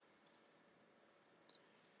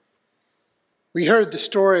We heard the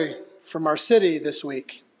story from our city this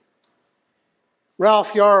week.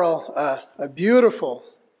 Ralph Yarl, a beautiful,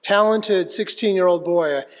 talented 16-year-old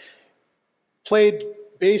boy, played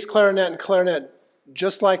bass clarinet and clarinet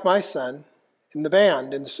just like my son in the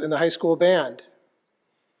band, in the high school band.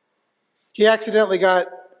 He accidentally got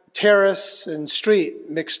terrace and street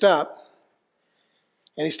mixed up,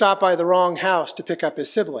 and he stopped by the wrong house to pick up his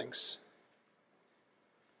siblings.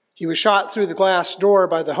 He was shot through the glass door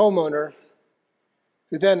by the homeowner,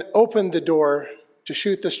 who then opened the door to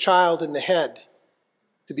shoot this child in the head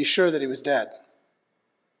to be sure that he was dead.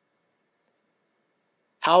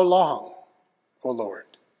 How long, O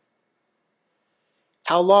Lord?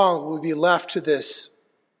 How long will we be left to this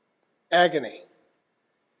agony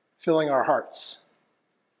filling our hearts?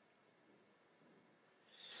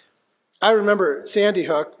 I remember Sandy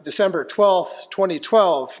Hook, December 12th,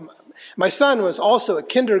 2012. My son was also a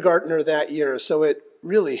kindergartner that year, so it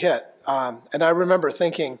really hit. And I remember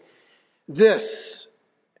thinking, this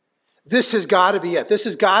has got to be it. This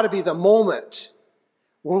has got to be the moment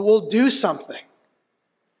where we'll do something.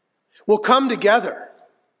 We'll come together.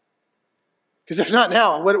 Because if not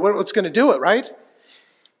now, what's going to do it, right?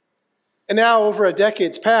 And now, over a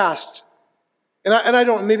decade's passed, and I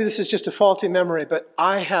don't, maybe this is just a faulty memory, but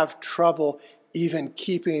I have trouble even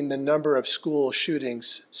keeping the number of school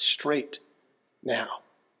shootings straight now.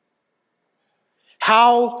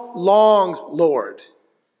 How long, Lord?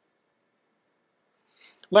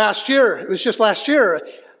 Last year, it was just last year,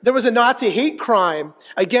 there was a Nazi hate crime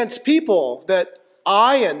against people that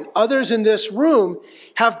I and others in this room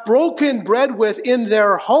have broken bread with in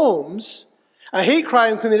their homes, a hate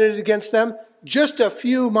crime committed against them just a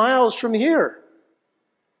few miles from here.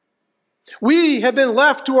 We have been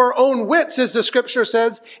left to our own wits, as the scripture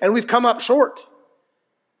says, and we've come up short.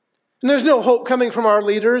 And there's no hope coming from our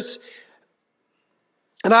leaders.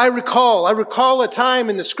 And I recall a time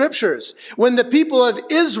in the scriptures when the people of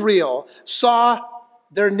Israel saw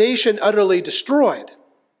their nation utterly destroyed.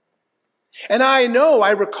 And I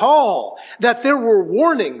recall that there were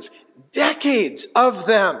warnings, decades of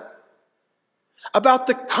them, about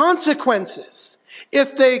the consequences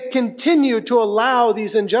if they continued to allow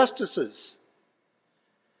these injustices.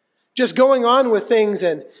 Just going on with things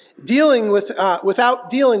and without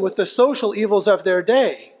dealing with the social evils of their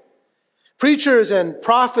day. Preachers and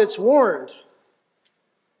prophets warned.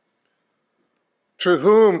 To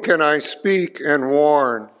whom can I speak and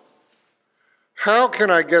warn? How can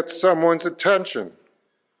I get someone's attention?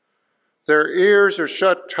 Their ears are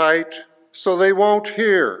shut tight, so they won't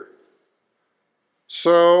hear.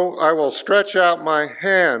 So I will stretch out my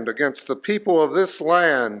hand against the people of this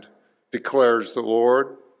land, declares the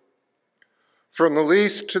Lord. From the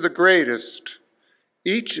least to the greatest,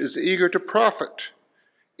 each is eager to profit.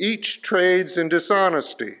 Each trades in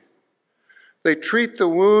dishonesty. They treat the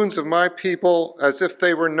wounds of my people as if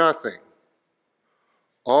they were nothing.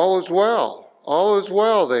 All is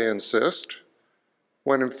well, they insist,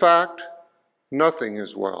 when in fact, nothing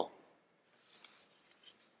is well.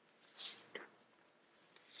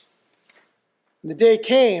 The day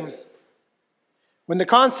came when the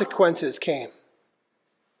consequences came.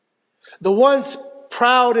 The once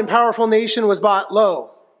proud and powerful nation was brought low.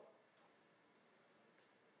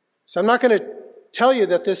 So I'm not going to tell you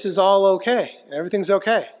that this is all okay and everything's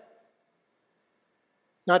okay.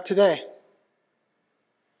 Not today.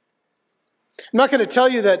 I'm not going to tell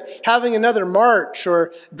you that having another march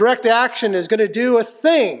or direct action is going to do a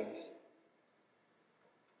thing.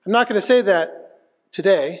 I'm not going to say that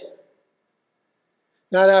today.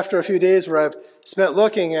 Not after a few days where I've spent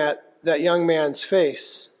looking at that young man's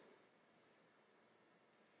face.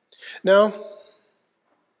 No.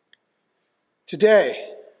 Today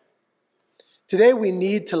we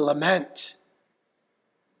need to lament.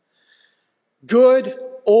 Good,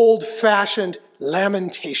 old-fashioned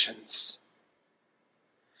lamentations.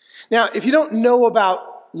 Now, if you don't know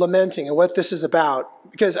about lamenting and what this is about,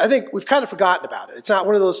 because I think we've kind of forgotten about it. It's not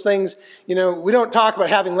one of those things, we don't talk about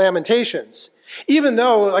having lamentations. Even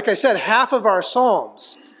though, like I said, half of our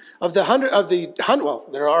psalms, there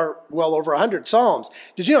are well over 100 psalms.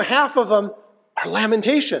 Did you know half of them are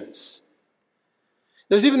lamentations?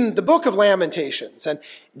 There's even the book of Lamentations, and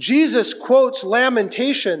Jesus quotes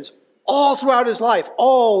Lamentations all throughout his life,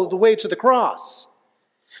 all the way to the cross.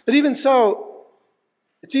 But even so,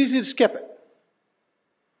 it's easy to skip it.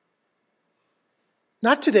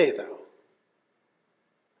 Not today, though.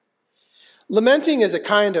 Lamenting is a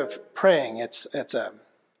kind of praying. It's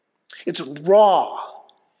raw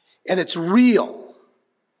and it's real.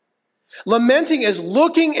 Lamenting is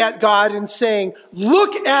looking at God and saying,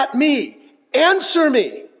 "Look at me, answer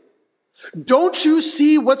me. Don't you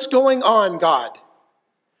see what's going on, God?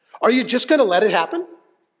 Are you just going to let it happen?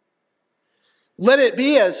 Let it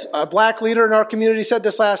be, as a black leader in our community said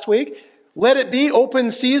this last week, let it be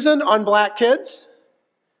open season on black kids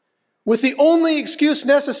with the only excuse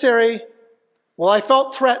necessary, well, I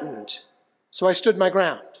felt threatened, so I stood my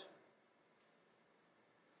ground.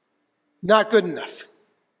 Not good enough.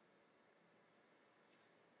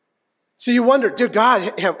 So you wonder, dear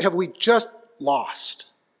God, have we just lost?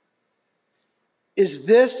 Is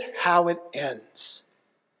this how it ends?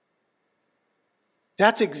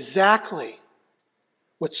 That's exactly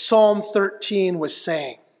what Psalm 13 was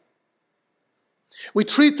saying. We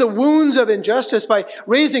treat the wounds of injustice by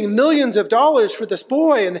raising millions of dollars for this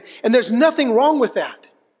boy, and there's nothing wrong with that.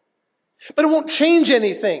 But it won't change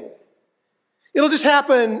anything. It'll just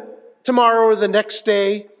happen tomorrow or the next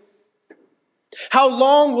day. How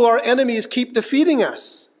long will our enemies keep defeating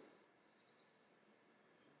us?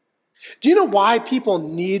 Do you know why people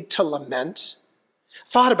need to lament?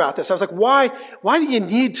 Thought about this. I was like, why do you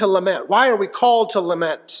need to lament? Why are we called to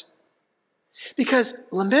lament? Because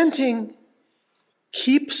lamenting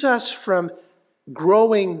keeps us from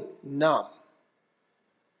growing numb,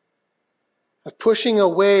 of pushing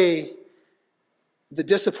away the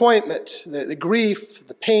disappointment, the grief,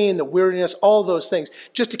 the pain, the weariness, all those things,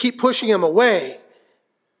 just to keep pushing them away.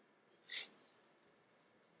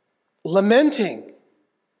 Lamenting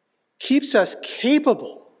keeps us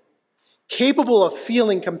capable of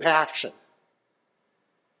feeling compassion.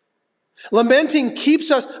 Lamenting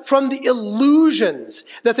keeps us from the illusions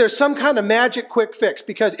that there's some kind of magic quick fix,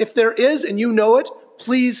 because if there is and you know it,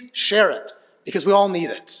 please share it, because we all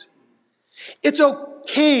need it. It's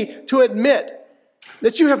okay to admit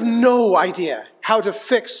that you have no idea how to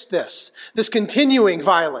fix this continuing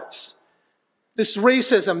violence, this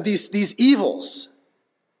racism, these evils.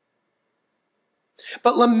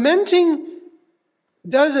 But lamenting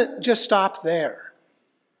doesn't just stop there.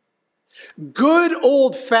 Good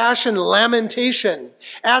old-fashioned lamentation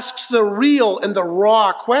asks the real and the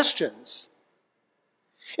raw questions.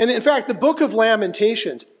 And in fact, the book of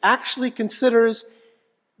Lamentations actually considers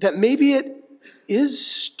that maybe it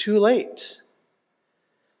is too late.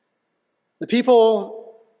 The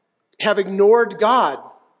people have ignored God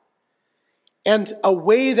and a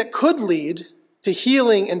way that could lead to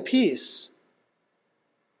healing and peace.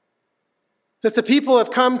 That the people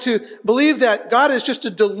have come to believe that God is just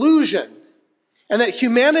a delusion and that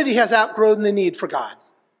humanity has outgrown the need for God.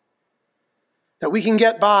 That we can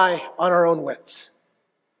get by on our own wits.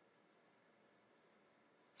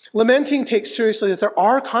 Lamenting takes seriously that there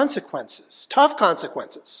are consequences, tough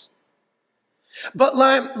consequences. But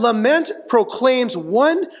lament proclaims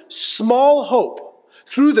one small hope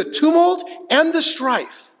through the tumult and the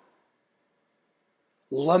strife.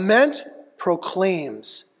 Lament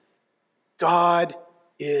proclaims God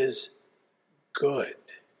is good.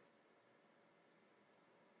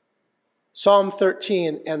 Psalm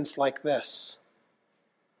 13 ends like this.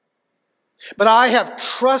 But I have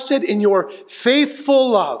trusted in your faithful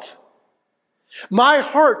love. My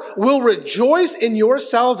heart will rejoice in your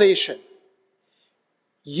salvation.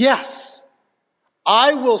 Yes,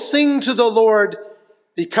 I will sing to the Lord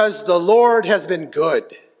because the Lord has been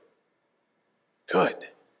good. Good.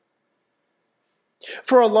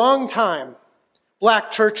 For a long time,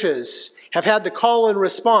 black churches have had the call and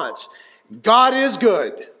response, God is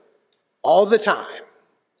good all the time.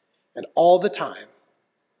 And all the time,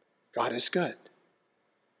 God is good.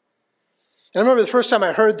 And I remember the first time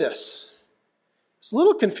I heard this, I was a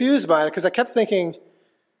little confused by it because I kept thinking,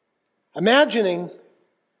 imagining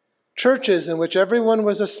churches in which everyone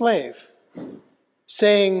was a slave,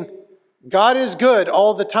 saying, God is good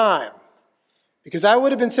all the time. Because I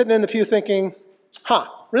would have been sitting in the pew thinking,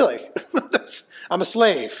 really? I'm a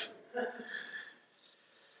slave.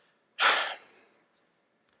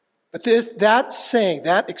 But that saying,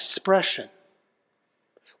 that expression,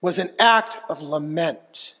 was an act of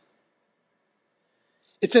lament.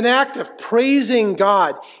 It's an act of praising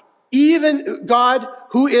God, even God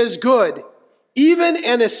who is good, even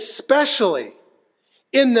and especially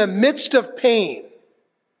in the midst of pain.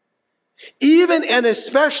 Even and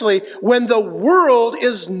especially when the world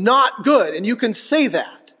is not good. And you can say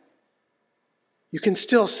that. You can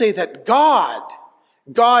still say that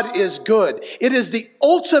God is good. It is the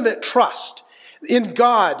ultimate trust in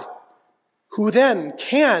God, who then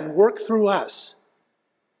can work through us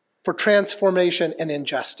for transformation and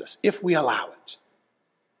injustice, if we allow it.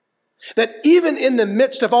 That even in the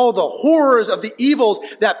midst of all the horrors of the evils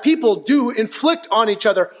that people do inflict on each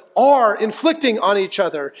other, are inflicting on each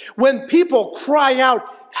other, when people cry out,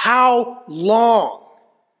 how long?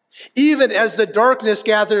 Even as the darkness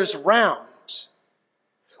gathers round,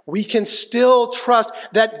 we can still trust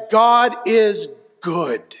that God is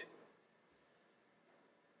good.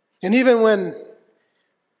 And even when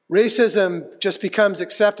racism just becomes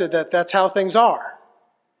accepted that that's how things are,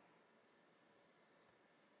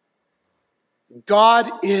 God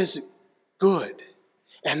is good,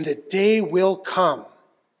 and the day will come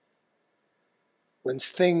when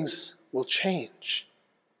things will change.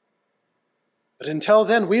 But until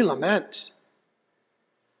then, we lament.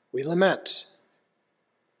 We lament.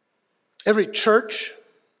 Every church,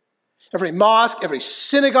 every mosque, every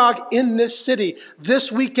synagogue in this city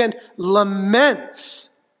this weekend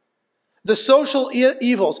laments the social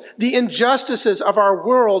evils, the injustices of our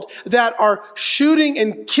world that are shooting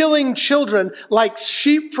and killing children like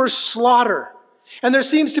sheep for slaughter. And there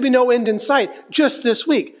seems to be no end in sight. Just this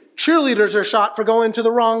week, cheerleaders are shot for going to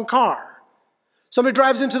the wrong car. Somebody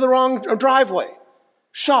drives into the wrong driveway,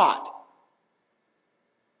 shot.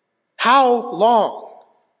 How long?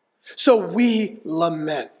 So we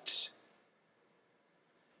lament,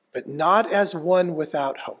 but not as one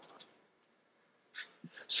without hope.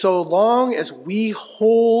 So long as we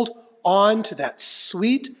hold on to that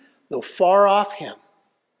sweet, though far off hymn,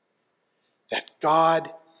 that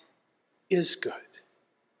God is good,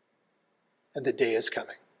 and the day is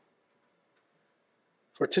coming.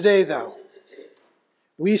 For today, though,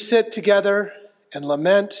 we sit together and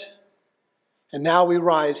lament, and now we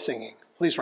rise singing.